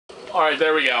Alright,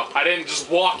 there we go. I didn't just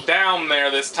walk down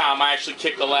there this time. I actually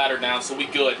kicked the ladder down, so we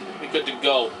good. We good to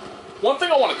go. One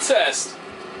thing I want to test.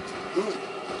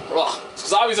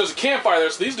 Because obviously there's a campfire there,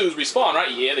 so these dudes respawn, right?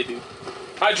 Yeah, they do.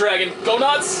 Alright, dragon. Go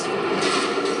nuts!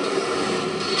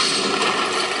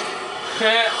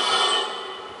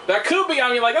 That could be, I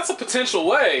mean, like, that's a potential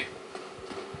way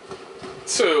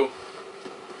to...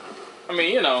 I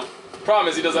mean, you know, problem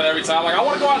is he does that every time. Like, I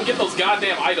want to go out and get those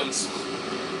goddamn items,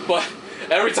 but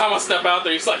every time I step out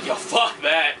there, he's like, yo, fuck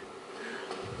that.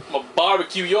 I'm gonna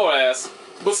barbecue your ass.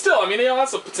 But still, I mean, you know,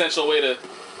 that's a potential way to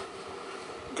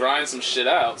grind some shit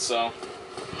out, so...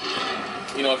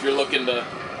 You know, if you're looking to...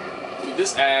 Dude,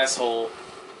 this asshole...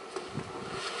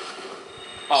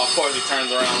 Oh, of course he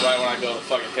turns around right when I go to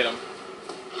fucking hit him.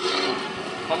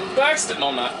 I'm gonna backstab... No,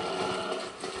 I'm not.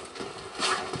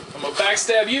 I'm gonna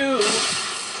backstab you!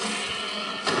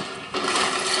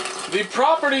 The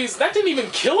properties... That didn't even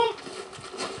kill him?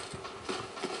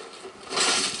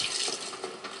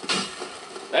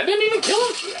 That didn't even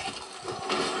kill him?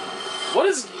 What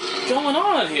is going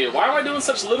on here? Why am I doing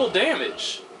such little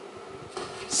damage?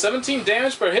 17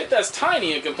 damage per hit? That's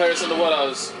tiny in comparison to what I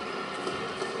was...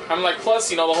 I'm like, plus,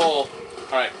 you know, the whole...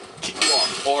 Alright, kick you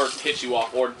off, or hit you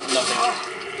off, or nothing.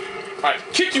 Alright,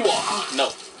 kick you off!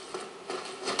 No.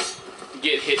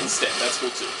 Get hit instead, that's cool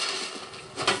too.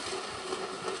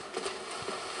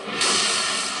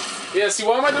 Yeah, see,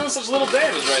 why am I doing such little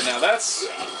damage right now? That's...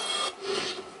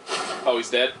 Oh, he's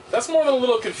dead. That's more than a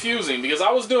little confusing, because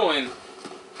I was doing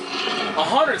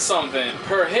 100-something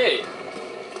per hit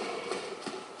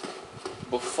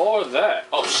before that.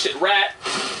 Oh, shit, rat!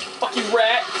 Fuck you,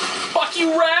 rat! Fuck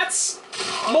you, rats!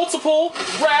 Multiple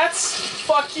rats!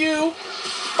 Fuck you!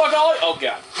 Fuck all... Oh,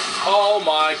 God. Oh,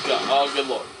 my God. Oh, good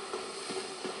Lord.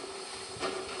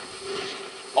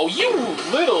 Oh, you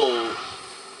little...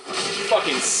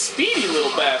 fucking speedy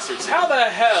little bastards. How the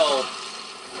hell...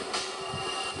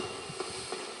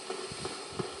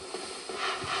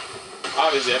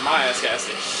 Obviously, my ass has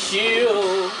to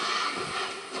heal.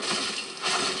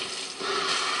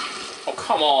 Oh,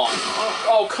 come on.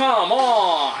 Oh, come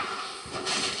on.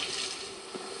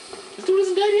 This dude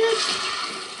isn't dead yet?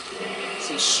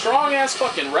 Some strong-ass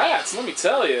fucking rats, let me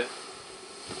tell you.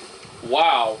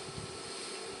 Wow.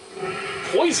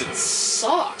 Poison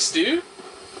sucks, dude.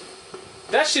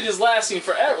 That shit is lasting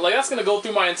forever. Like, that's gonna go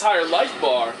through my entire life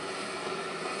bar.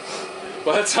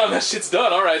 By the time that shit's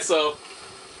done, alright, so...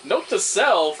 Note to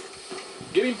self,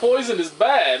 getting poisoned is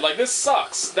bad. Like, this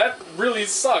sucks. That really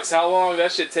sucks how long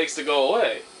that shit takes to go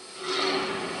away.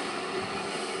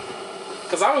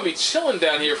 Because I'm going to be chilling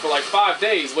down here for like 5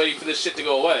 days waiting for this shit to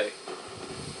go away.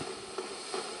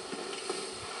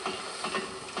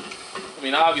 I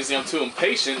mean, obviously I'm too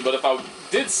impatient, but if I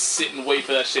did sit and wait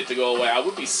for that shit to go away, I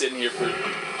would be sitting here for,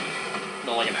 you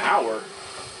know, like an hour.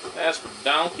 That's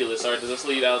ridiculous. Alright, does this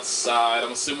lead outside?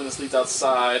 I'm assuming this leads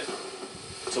outside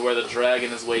to where the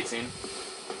dragon is waiting.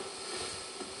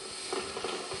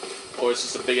 Or it's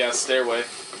just a big-ass stairway.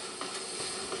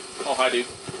 Oh, hi, dude.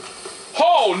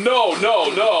 Oh, no, no,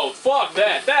 no. Fuck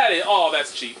that. That is... Oh,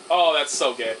 that's cheap. Oh, that's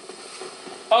so gay.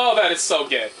 Oh, that is so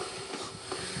gay.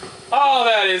 Oh,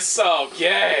 that is so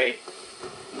gay.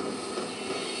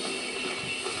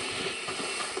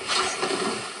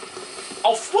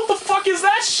 Oh, what the fuck is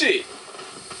that shit?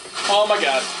 Oh, my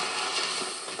God.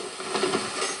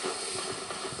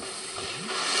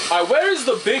 Alright, where is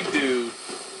the big dude?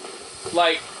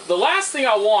 Like, the last thing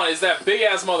I want is that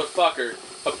big-ass motherfucker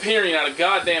appearing out of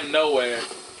goddamn nowhere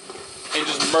and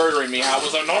just murdering me. I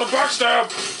was like, not a backstab!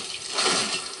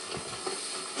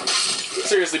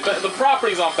 Seriously, the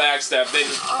property's on backstab. They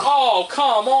just... Oh,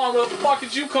 come on, where the fuck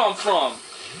did you come from?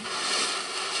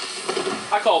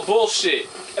 I call bullshit.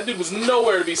 That dude was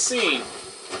nowhere to be seen.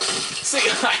 See,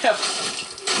 I have...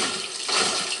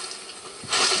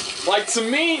 Like, to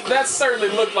me, that certainly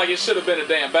looked like it should have been a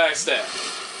damn backstab.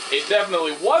 It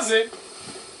definitely wasn't,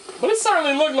 but it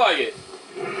certainly looked like it.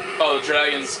 Oh, the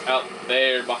dragon's out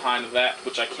there behind that,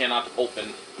 which I cannot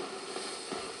open.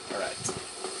 Alright.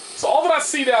 So all that I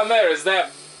see down there is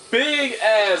that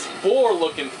big-ass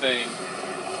boar-looking thing.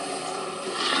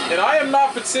 And I am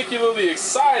not particularly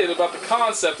excited about the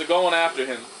concept of going after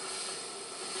him.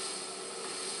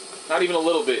 Not even a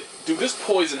little bit. Dude, this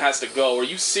poison has to go. Are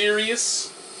you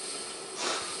serious?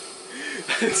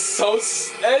 It's so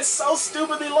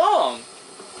stupidly long.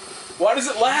 Why does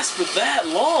it last for that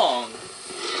long?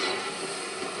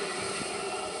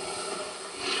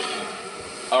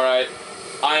 Alright,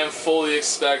 I am fully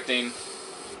expecting,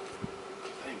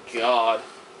 thank God,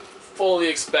 fully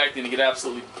expecting to get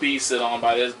absolutely beasted on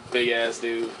by this big ass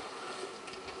dude.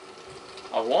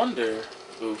 I wonder,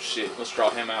 Oh shit, let's draw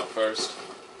him out first.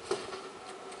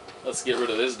 Let's get rid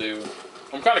of this dude.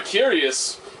 I'm kind of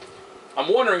curious.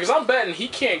 I'm wondering, because I'm betting he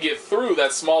can't get through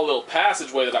that small little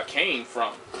passageway that I came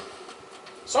from.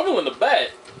 So I'm willing to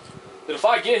bet that if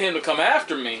I get him to come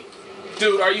after me...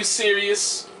 Dude, are you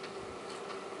serious?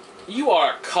 You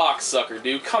are a cocksucker,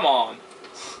 dude. Come on.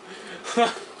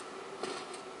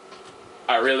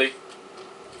 Alright, really?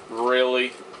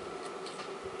 Really?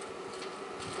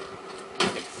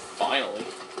 Finally.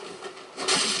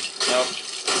 Nope.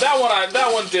 That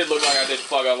one did look like I did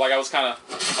fuck up. Like I was kind of...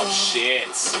 Oh, shit.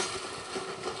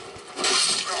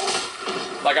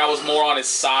 Like I was more on his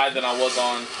side than I was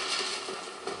on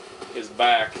his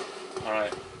back.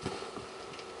 Alright.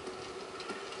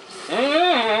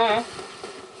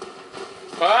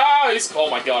 Ah, he's... Oh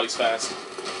my god, he's fast.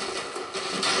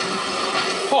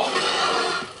 Oh.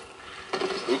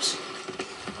 Oops.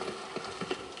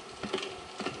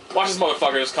 Watch this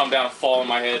motherfucker just come down and fall on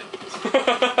my head.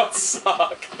 That would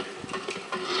suck.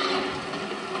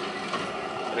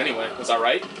 But anyway, was I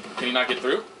right? Can he not get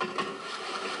through?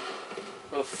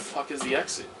 Where the fuck is the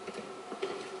exit?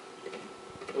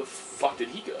 Where the fuck did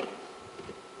he go?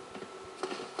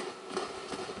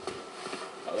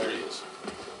 Oh, there he is.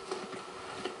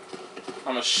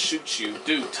 I'm gonna shoot you.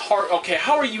 Dude, okay,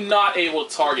 how are you not able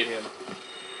to target him?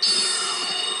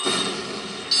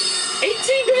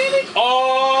 18 damage?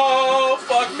 Oh,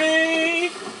 fuck me!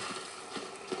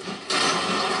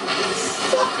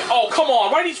 Fuck me. Oh, come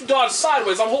on. Why didn't you dodge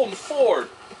sideways? I'm holding forward.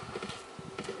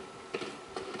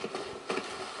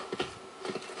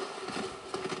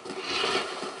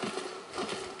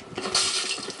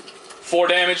 Four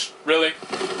damage? Really?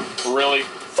 Really?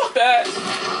 Fuck that!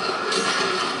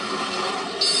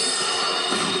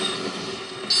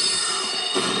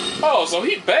 Oh, so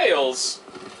he bails.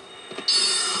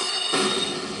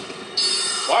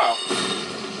 Wow.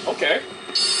 Okay.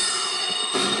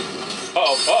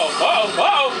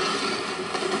 Uh-oh.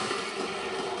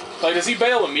 Like, does he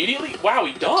bail immediately? Wow,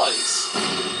 he does.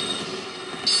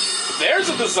 There's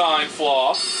a design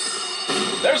flaw.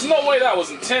 There's no way that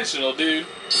was intentional, dude.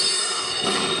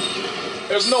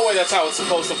 There's no way that's how it's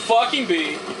supposed to fucking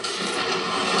be.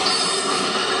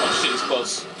 Oh shit, he's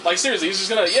close. Like, seriously, he's just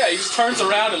gonna... Yeah, he just turns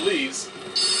around and leaves.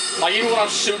 Like, even when I'm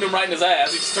shooting him right in his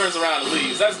ass, he just turns around and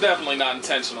leaves. That's definitely not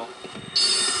intentional.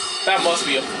 That must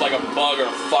be like a bug or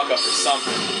a fuck-up or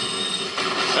something.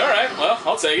 Alright, well,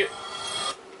 I'll take it.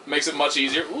 Makes it much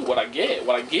easier. Ooh, what I get?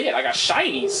 I got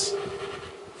shinies.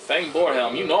 Fang Boar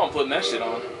Helm. You know I'm putting that shit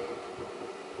on.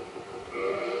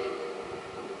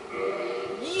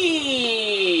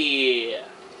 Yeah!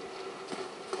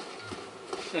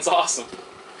 That's awesome.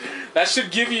 That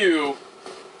should give you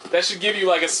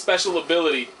like a special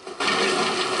ability.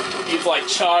 You'd like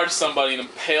charge somebody and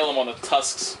impale them on the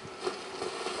tusks.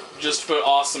 Just for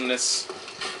awesomeness.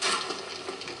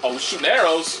 Oh, shooting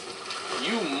arrows?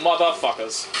 You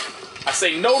motherfuckers. I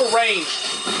say no to range.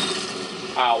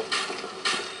 Ow.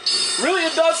 Really,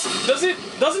 it does?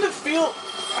 Doesn't it feel...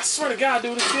 I swear to God,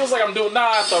 dude, it feels like I'm doing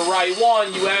not the right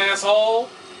one, you asshole.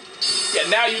 Yeah,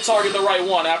 now you target the right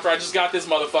one after I just got this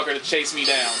motherfucker to chase me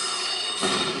down.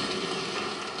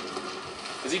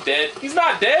 Is he dead? He's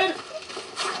not dead?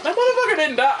 That motherfucker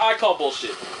didn't die. I call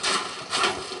bullshit.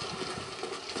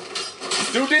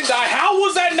 Dude didn't die. How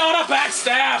was that not a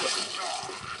backstab?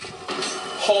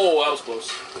 Oh, that was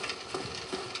close.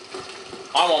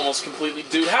 I'm almost completely...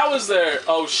 Dude, how is there...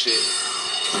 Oh, shit.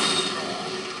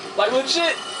 Like,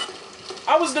 legit,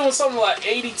 I was doing something like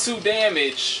 82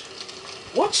 damage.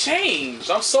 What changed?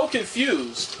 I'm so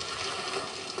confused.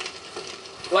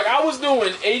 Like, I was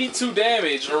doing 82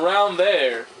 damage around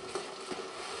there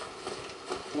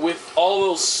with all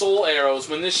those soul arrows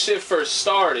when this shit first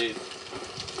started.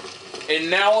 And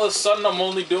now all of a sudden I'm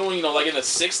only doing, you know, like in the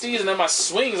 60s, and then my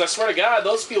swings, I swear to God,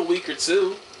 those feel weaker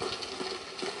too.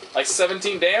 Like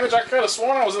 17 damage? I could have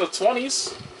sworn I was in the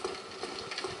 20s.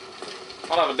 I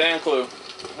don't have a damn clue.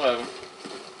 Whatever.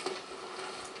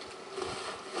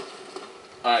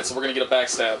 Alright, so we're gonna get a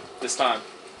backstab this time.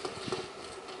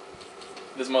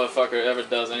 If this motherfucker ever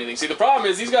does anything. See, the problem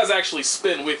is these guys actually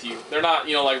spin with you. They're not,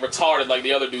 you know, like retarded like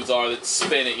the other dudes are that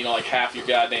spin at, you know, like half your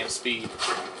goddamn speed.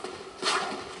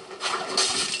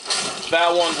 That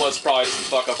one was probably some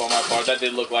fuck up on my part. That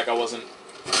did look like I wasn't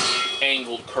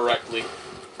angled correctly.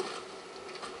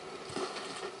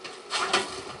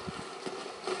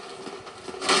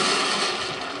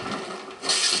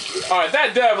 Alright,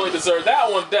 that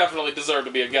one definitely deserved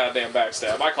to be a goddamn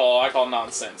backstab. I call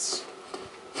nonsense.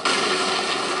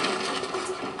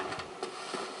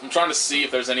 I'm trying to see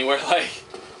if there's anywhere, like,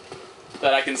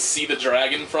 that I can see the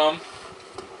dragon from.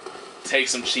 Take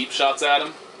some cheap shots at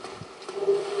him.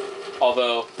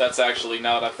 Although, that's actually,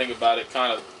 now that I think about it,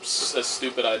 kind of a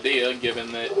stupid idea,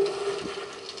 given that...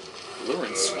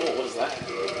 Luring Skull, what is that?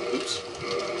 Oops.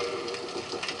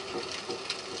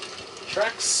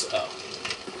 Tracks? Oh.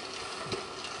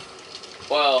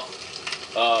 Well,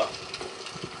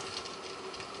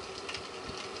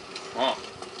 Huh.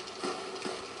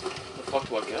 Where the fuck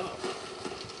do I go?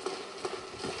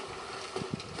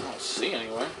 I don't see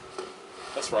anywhere.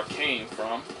 That's where I came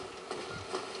from.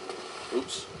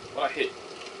 Oops. What I hit?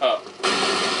 Oh.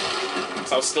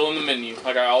 So I was still in the menu,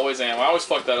 like I always am. I always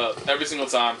fuck that up, every single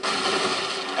time.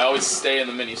 I always stay in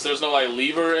the menu. So there's no, like,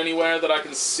 lever anywhere that I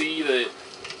can see that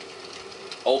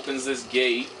opens this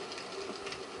gate.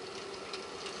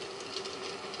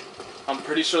 I'm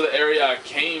pretty sure the area I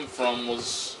came from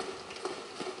was...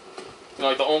 You know,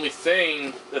 like, the only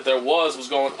thing that there was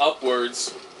going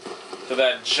upwards to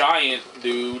that giant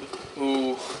dude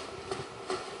who...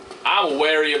 I'm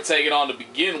wary of taking on to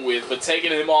begin with, but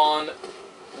taking him on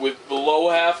with below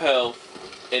half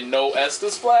health and no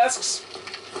Estus flasks,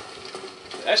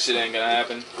 that shit ain't gonna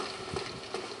happen.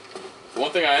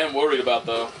 One thing I am worried about,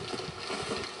 though,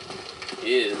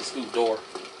 is... Ooh, door.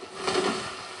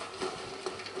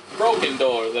 Broken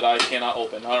door that I cannot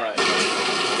open. Alright.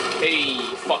 Hey,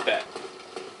 fuck that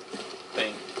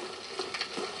thing.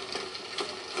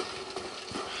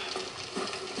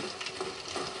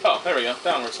 Oh, there we go.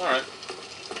 Downwards. Alright.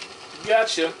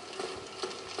 Gotcha.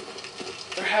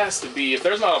 There has to be. If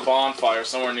there's not a bonfire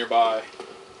somewhere nearby.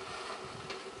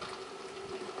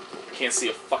 I can't see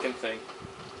a fucking thing.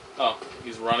 Oh,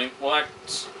 he's running. Well, that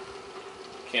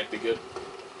can't be good.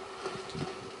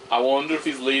 I wonder if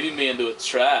he's leading me into a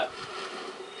trap.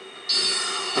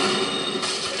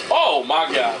 Oh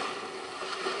my god.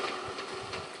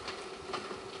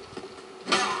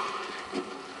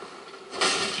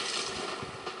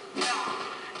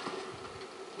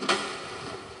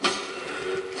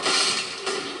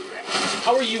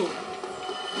 How are you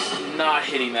not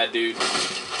hitting that dude?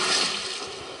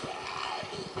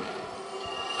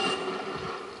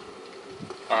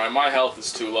 Alright, my health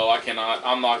is too low.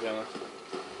 I'm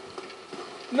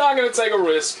not gonna take a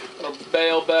risk. I'm gonna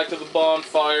bail back to the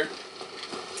bonfire.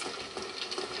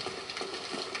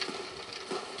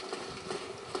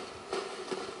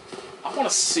 I wanna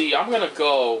see. I'm gonna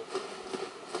go.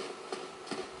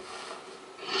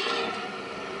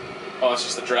 Oh, it's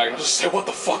just a dragon. I was just saying, what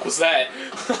the fuck was that?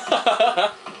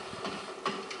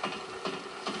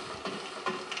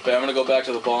 But I'm gonna go back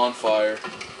to the bonfire.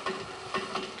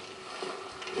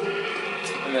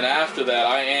 And then after that,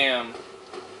 I am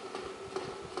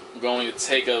going to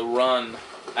take a run.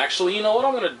 Actually, you know what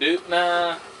I'm gonna do?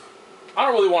 Nah. I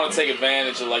don't really want to take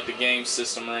advantage of, like, the game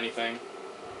system or anything.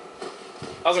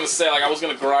 I was gonna say, like, I was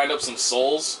gonna grind up some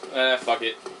souls. Fuck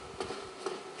it.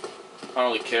 I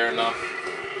don't really care enough.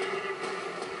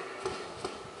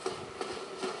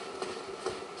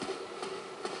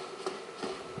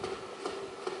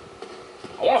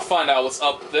 I want to find out what's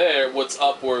up there, what's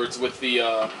upwards with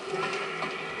the,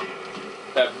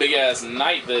 that big-ass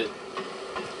knight that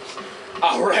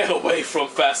I ran away from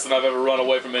faster than I've ever run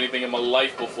away from anything in my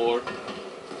life before.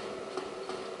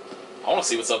 I want to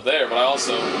see what's up there, but I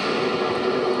also,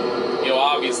 you know,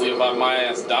 obviously if my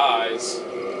ass dies,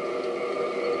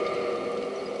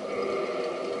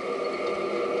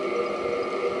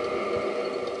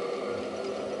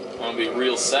 I'm gonna be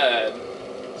real sad.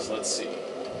 So let's see.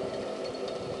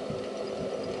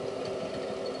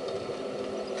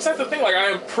 That's the thing, like,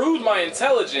 I improved my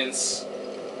intelligence,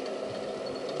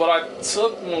 but I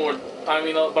took more,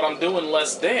 but I'm doing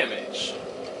less damage.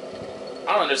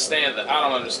 I don't understand that. I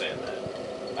don't understand that.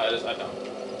 I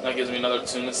don't. That gives me another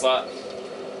attunement slot.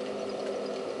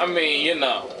 I mean, you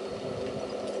know,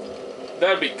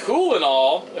 that'd be cool and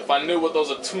all if I knew what those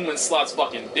attunement slots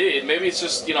fucking did. Maybe it's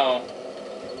just, you know,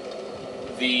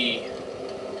 the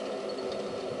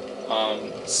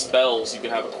spells you can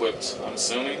have equipped, I'm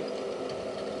assuming.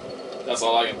 That's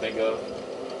all I can think of.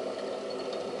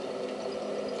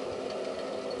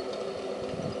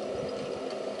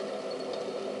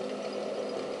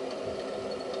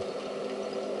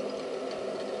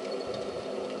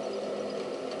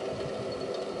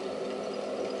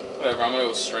 Whatever, I'm gonna go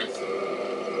with strength.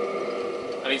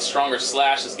 I need stronger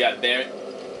slashes, goddammit.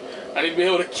 I need to be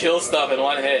able to kill stuff in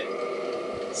one hit.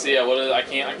 So yeah, what is it? I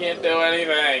can't do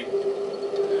anything.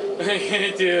 I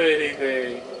can't do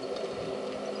anything.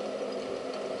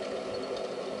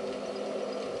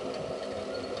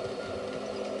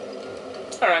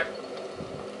 Alright.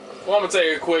 Well, I'm gonna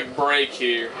take a quick break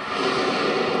here.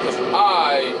 Because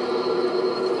I